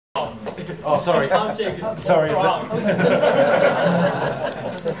Oh, sorry. Handshake is sorry. strong.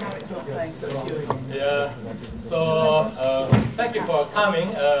 Yeah. So thank you for coming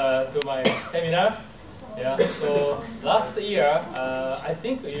to my seminar. Yeah. So last year, I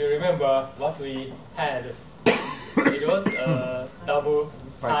think you remember what we had. It was double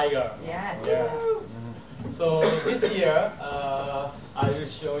tiger. Yes. Yeah. So this year, I will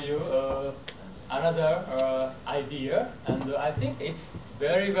show you another idea, and I think it's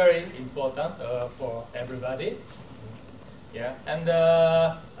very, very important for everybody. Yeah, and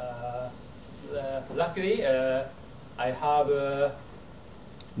luckily, I have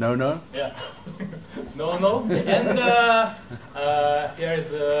No. yeah, no, and here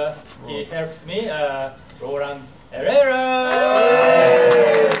is he helps me, Roland Herrera.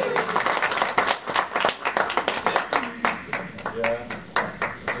 Yeah.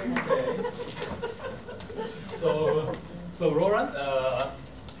 Okay. So Roland,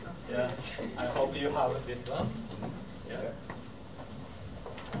 yeah, I hope you have this one. Yeah.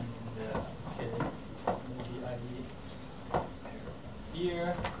 And, okay. Maybe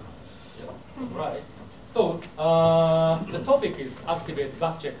here. Yeah. Right. So the topic is activate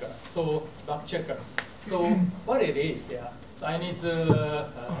backchecker. So backcheckers. So what it is? Yeah. So I need to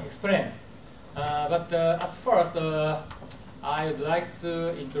explain. But at first, I would like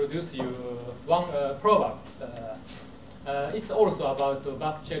to introduce you one proverb. It's also about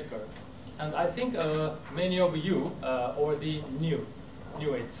backcheckers, and I think many of you already knew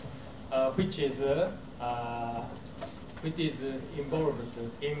it, which is involved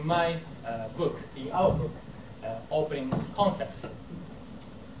in my book, in our book, opening concepts.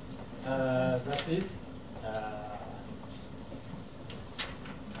 That is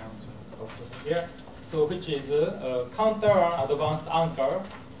here. So which is counter an advanced anchor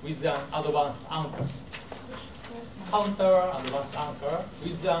with an advanced anchor. Counter advanced anchor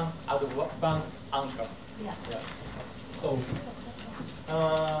with an advanced anchor. Yeah. Yeah. So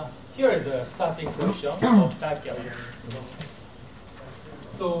here is the starting position of Backgammon.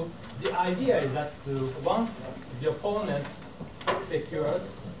 So the idea is that once the opponent secures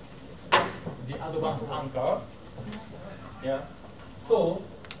the advanced anchor, yeah. So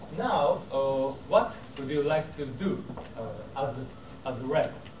now, what would you like to do as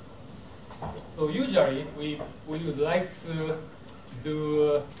red? So usually we would like to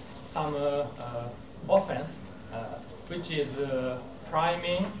do some offense, which is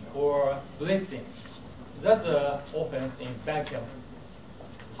priming or blitzing. That's the offense in backgammon.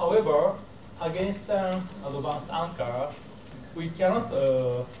 However, against an advanced anchor, we cannot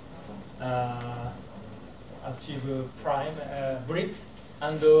achieve prime blitz.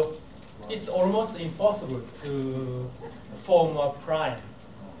 And it's almost impossible to form a prime.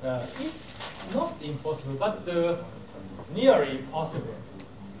 It's not impossible, but nearly impossible.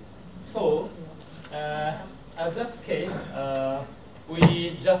 So, at that case,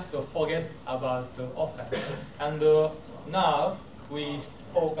 we just forget about the offense. And now we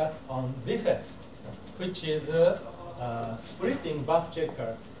focus on defense, which is splitting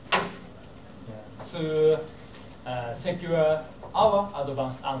backcheckers to secure our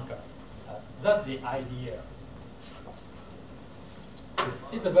advanced anchor. That's the idea.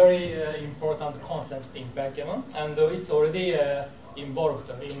 It's a very important concept in backgammon, and it's already involved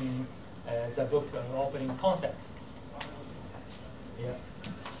in the book opening concepts. Yeah.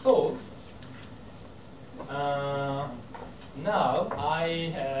 So now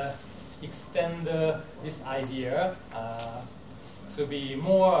I extend this idea to be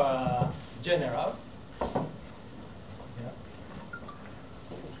more general.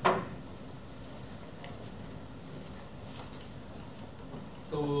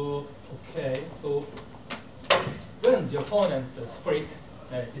 So, okay, so when the opponent split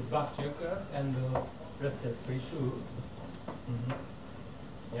his backcheckers and let's say 3-2,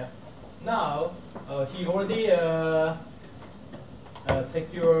 yeah. Now he already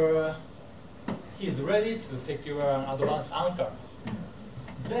he's ready to secure an advanced anchor.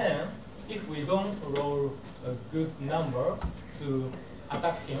 Then, if we don't roll a good number to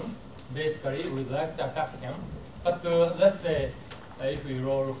attack him, basically we'd like to attack him. But let's say if we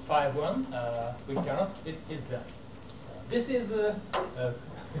roll 5-1, we cannot hit them. This is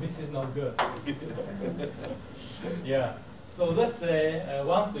this is not good. Yeah. So let's say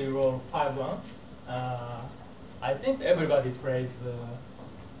once we roll 5-1, I think everybody plays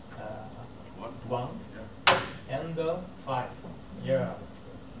 1 and 5. Yeah.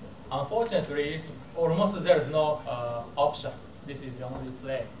 Unfortunately, almost there is no option. This is the only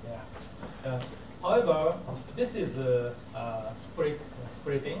play. Yeah. However, this is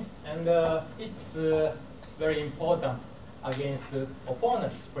splitting, and it's very important against the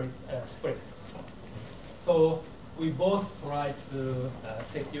opponent split. So we both try to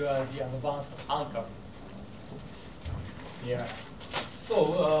secure the advanced anchor. Yeah.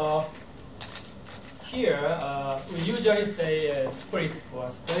 So here we usually say split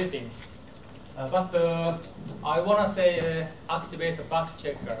or splitting, but I want to say activate back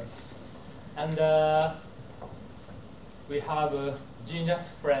checkers. And we have a genius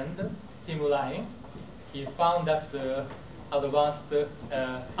friend, Tim Line. He found that advanced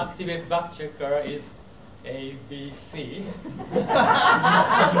activate back checker is ABC.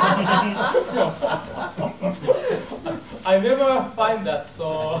 I never find that,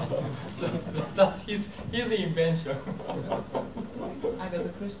 so that's his invention. Agatha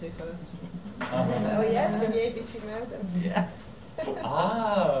Christie first. Oh yes, the ABC murders. Yeah.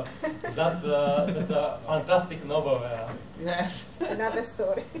 Ah, that's a fantastic novel. Yes. Another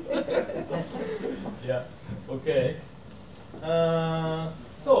story. Yeah. Okay.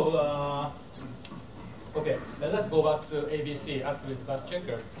 Okay. Let's go back to ABC, activate back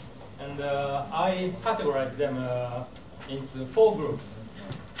checkers, and I categorize them into 4 groups.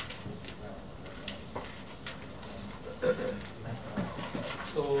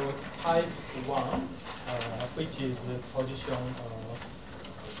 So type 1, which is position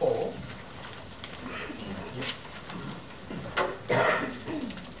 4. Yep.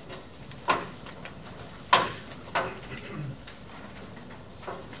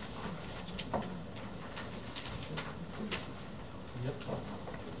 Yep.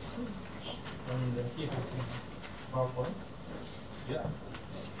 And here, PowerPoint. Yeah.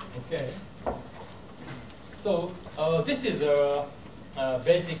 Okay. So this is a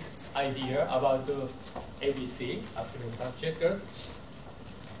basic idea about ABC, activate back checkers.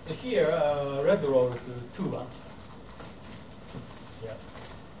 Here, red row is 2-1. Yeah.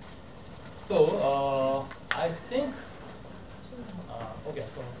 So I think. Okay.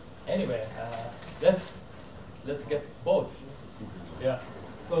 So anyway, let's get both. Yeah.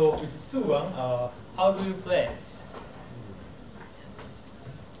 So with 2-1, how do you play?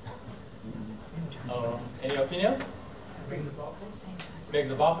 Any opinion? Make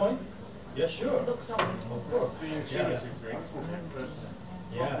the bar point? Yeah, sure. Of course. Yeah.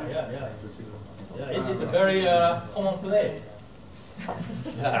 It's a very common play. And,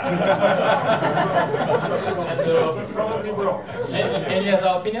 Probably wrong. any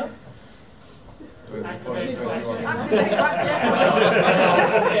other opinion? Activate back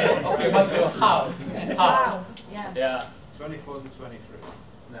Okay, but how? Yeah. 24 to 23.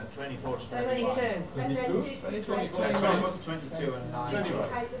 No, 24 to 22. 21. And then 22? 24 24 to 22 and 9. Did you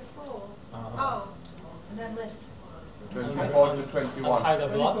hide the 4? Oh. And then lift. 24 to 21. And hide the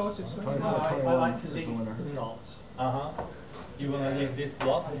block? 24 to 21. I like to leave knots. You want to leave this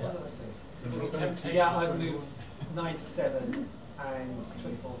block? Yeah, I'd move 9 to 7 and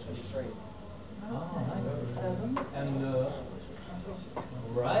 24 to 23. Nice. And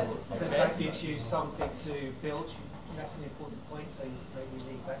right. Because that gives you something to build. That's an important point. So maybe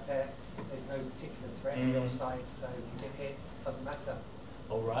leave back there. There's no particular threat on your side, so you can hit. Doesn't matter.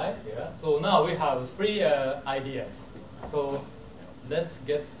 All right. Yeah. So now we have 3 ideas. So let's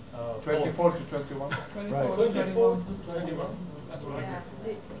get 24 to 21. 24 to 21. 21. That's right. Yeah.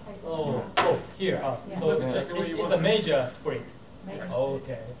 Oh, here. So Yeah. it's a major split.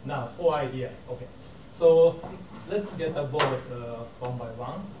 Okay. Now 4 ideas. Okay. So let's get a board one by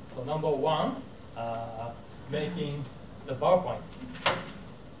one. So number 1, making the bar point.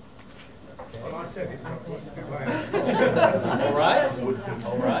 Okay. Well, I said it. All right.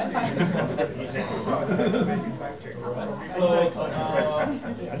 All right. So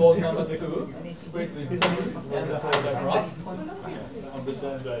board number 2, split with 2 and the holder block. On the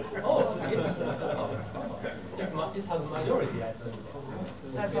same base. Oh, it has majority, I think.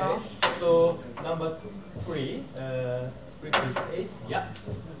 Okay. So number 3, split with ace. Yeah.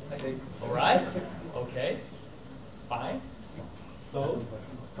 All right. Okay. Fine. So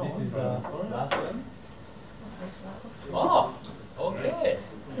this is the last one. Oh, okay.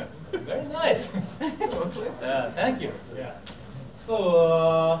 Very nice. Thank you. Yeah.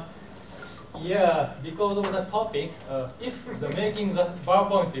 So yeah, because of the topic, if the making the bar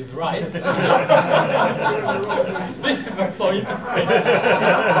point is right, this is not so interesting.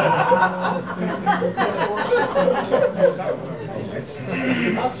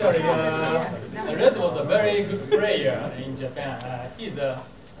 Actually, Red was a very good player in Japan. He's a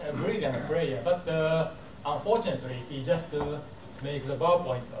brilliant player, but unfortunately, he just makes the bar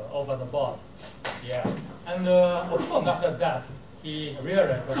point over the board. Yeah, and of course after that, he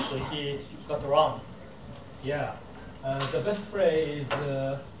realized that he got wrong. Yeah, the best play is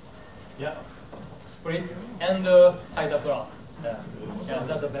split and hide a block. Yeah,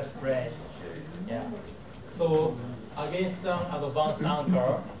 that's the best play. Yeah. So against an advanced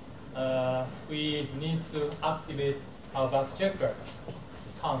anchor, we need to activate our back checkers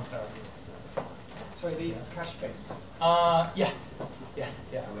counter. So these cash games. Yeah. Yes.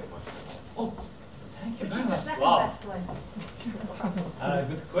 Yeah. Oh, thank you very Who's the much. second Wow. best player?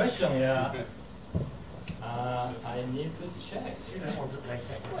 Good question. Yeah. I need to check. You don't want to play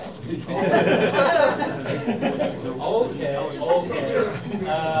second. Okay.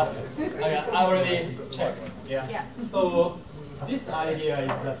 Yeah, I already checked. Yeah. Yeah. So this idea is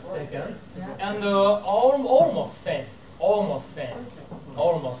the second, and almost same.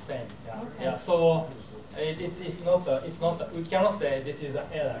 Yeah. Yeah. So it's not. We cannot say this is an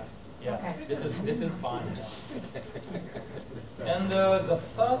error. Yeah. Okay. This is fine. Yeah. And the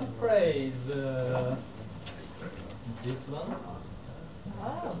third phrase. This one.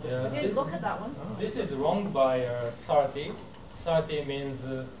 Oh, Yeah. we didn't look at that one. This is wrong by 30. 30 means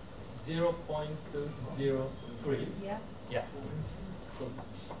 0.03. Yeah. Yeah. So,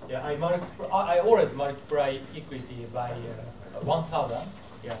 yeah, I always multiply equity by 1,000.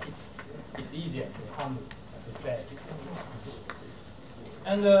 Yeah, it's easier to handle, to say.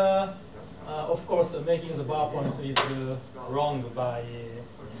 And of course, making the bar point is wrong by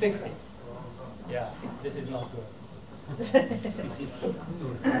 60. Yeah, this is not good.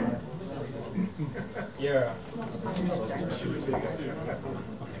 Yeah.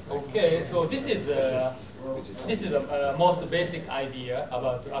 Okay, so this is the most basic idea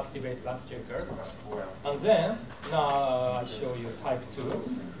about to activate back checkers, and then now I show you type 2,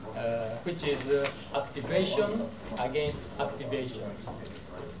 which is activation against activation.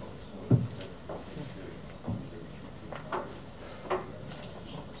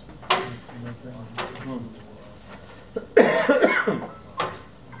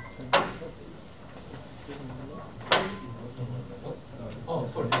 Oh,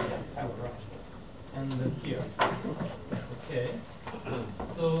 sorry. And here. Okay.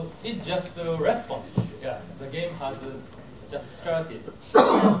 So it's just a response. Yeah, the game has just started.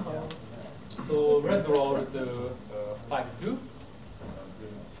 Yeah. So red rolled 5-2.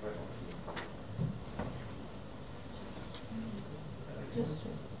 Just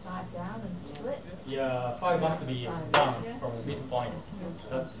 5 down and split. Yeah, 5 must be down from midpoint.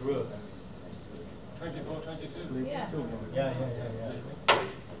 That's true. 24, 22. Yeah. Yeah.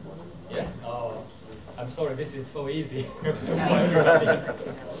 Yes? Oh, I'm sorry, this is so easy. But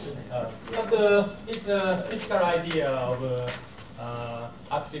it's a typical idea of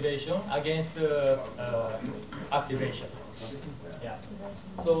activation against activation. Yeah.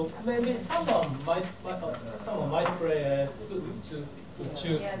 So maybe someone might play to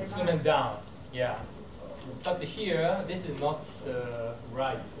choose Sumen down. Yeah. But here, this is not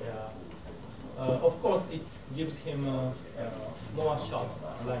right. Yeah. Of course, it gives him more shots,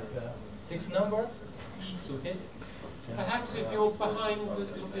 like 6 numbers to hit. Yeah. Perhaps if you're behind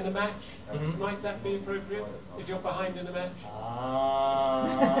in a match, might that be appropriate? If you're behind in a match?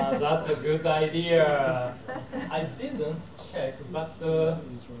 Ah, that's a good idea. I didn't check, but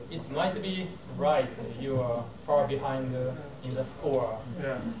it might be right. You are far behind in the score.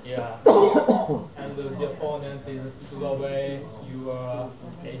 Yeah. And the opponent is 2 away, you are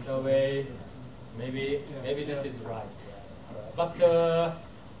 8 away. Maybe this is right. But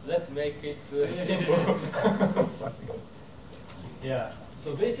let's make it simple. Yeah.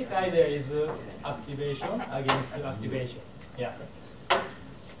 So basic idea is activation against activation. Yeah.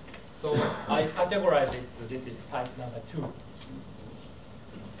 So I categorize it. So this is type number 2.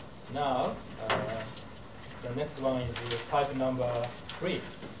 Now the next one is type number 3.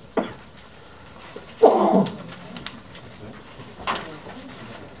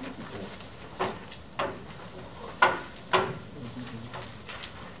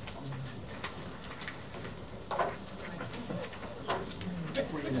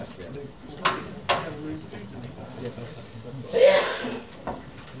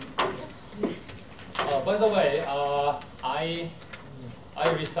 By the way, I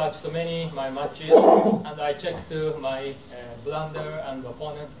researched my matches and I checked my blunder and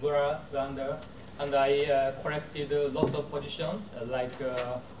opponent's blunder, and I corrected lots of positions like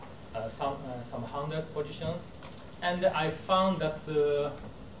some 100 positions, and I found that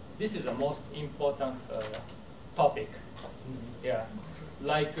this is the most important topic. Yeah,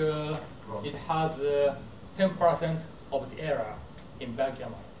 like it has 10% of the error in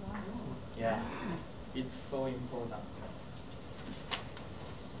backgammon. Yeah, it's so important.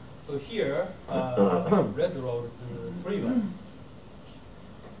 So here, red rolled 3-1.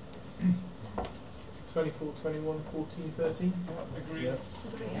 24, 21, 14, 13. Agreed. Yeah.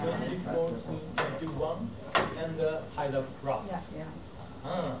 20, 14, 21, and hide the graph. Yeah.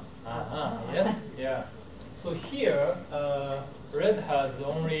 Yes, yeah. So here, red has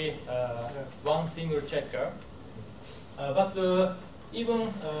only one single checker, but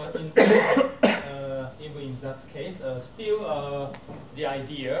even in that case, still the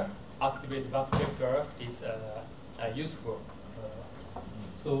idea activate back checker is useful.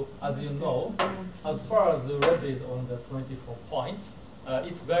 So as you know, as far as the red is on the 24 point,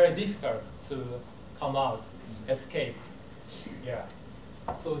 it's very difficult to come out, escape. Yeah.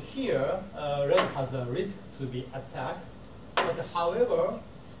 So here, red has a risk to be attacked, but however,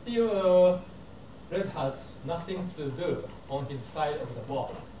 still red has nothing to do on his side of the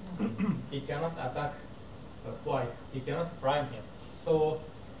board. He cannot attack white. He cannot prime him. So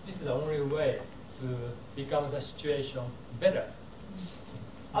this is the only way to become the situation better.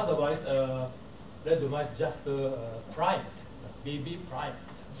 Otherwise, red might just prime it, BB prime.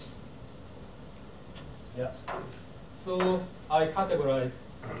 Yeah. So I categorize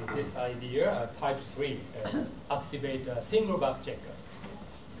this idea type 3, activate a single back checker.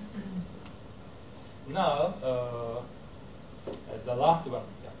 Now, the last one,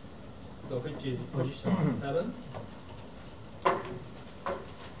 so which is position 7.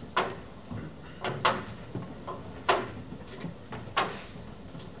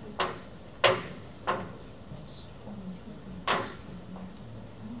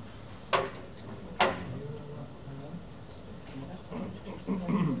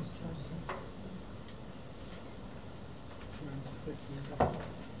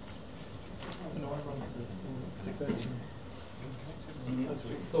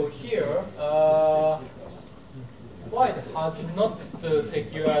 So here, white has not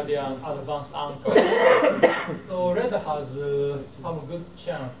secured an advanced anchor. So red has some good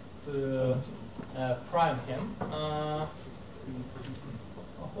chance to prime him.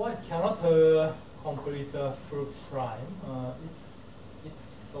 White cannot complete a full prime. It's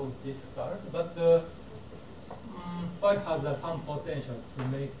so difficult, but white has some potential to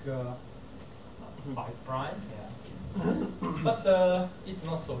make 5 prime. Yeah. But it's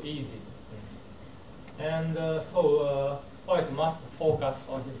not so easy. And so white must focus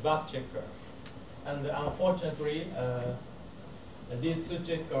on his back checker. And unfortunately, these two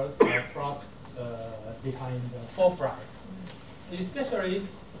checkers are trapped behind 4 prime. Especially,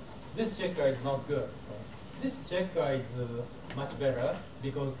 this checker is not good. This checker is much better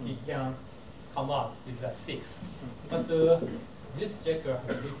because he can come out with a 6. But this checker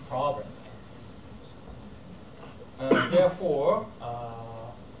has a big problem. Therefore,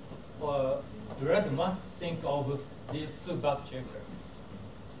 red must think of these 2 back checkers.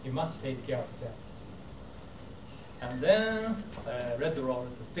 He must take care of them. And then red rolls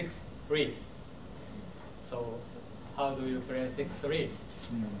 6-3. So how do you play 6-3?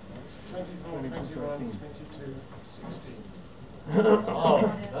 24, 21, 22, 16.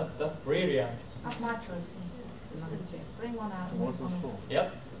 Oh, that's brilliant. That's my choice. Bring one out. What's the score?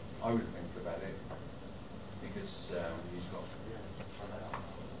 Yep. I would think about it because he's got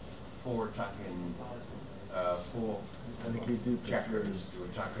 4 attacking, 4 checkers to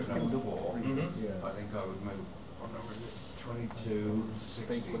attack at number 4. Mm-hmm. Yeah. I think I would move, what number is it? 22,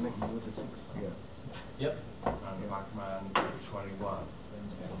 16, with the 6. Yeah. Yep. and the backman 21.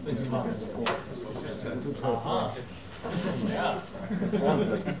 Yeah.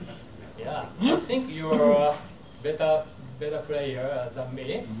 Yeah. I think you're a better player than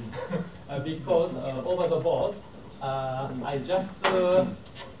me because over the board, I just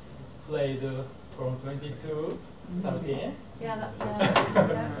played from 22, 13. Yeah,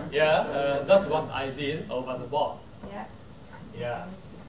 Yeah, that's what I did over the board. yeah. Yeah.